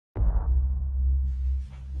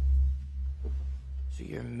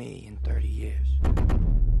you're me in 30 years.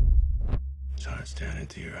 Sun is down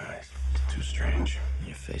into your eyes. It's too strange.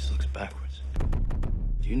 Your face looks backwards.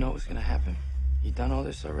 Do you know what's gonna happen? You done all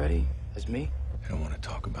this already? As me? I don't want to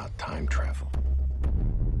talk about time travel.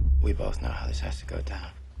 We both know how this has to go down.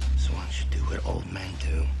 So why don't you do what old men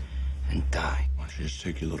do and die? Why don't you just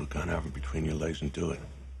take your little gun out from between your legs and do it,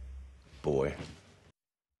 boy?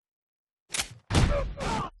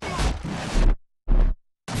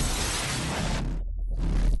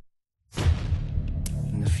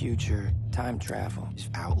 In the future, time travel is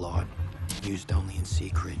outlawed, used only in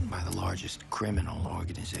secret by the largest criminal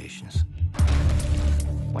organizations.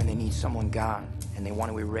 When they need someone gone, and they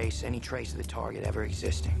want to erase any trace of the target ever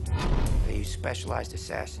existing, they use specialized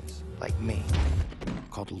assassins, like me,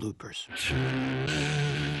 called Loopers.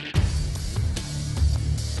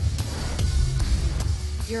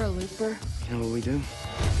 You're a looper? You know what we do?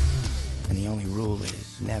 And the only rule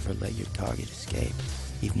is never let your target escape,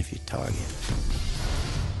 even if your target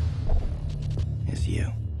is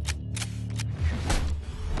you.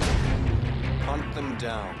 Hunt them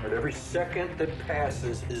down. But every second that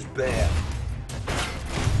passes is bad.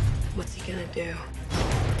 What's he gonna do?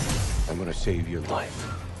 I'm gonna save your life.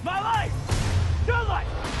 My life! Your life!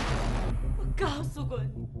 我告诉过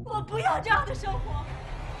你，我不要这样的生活。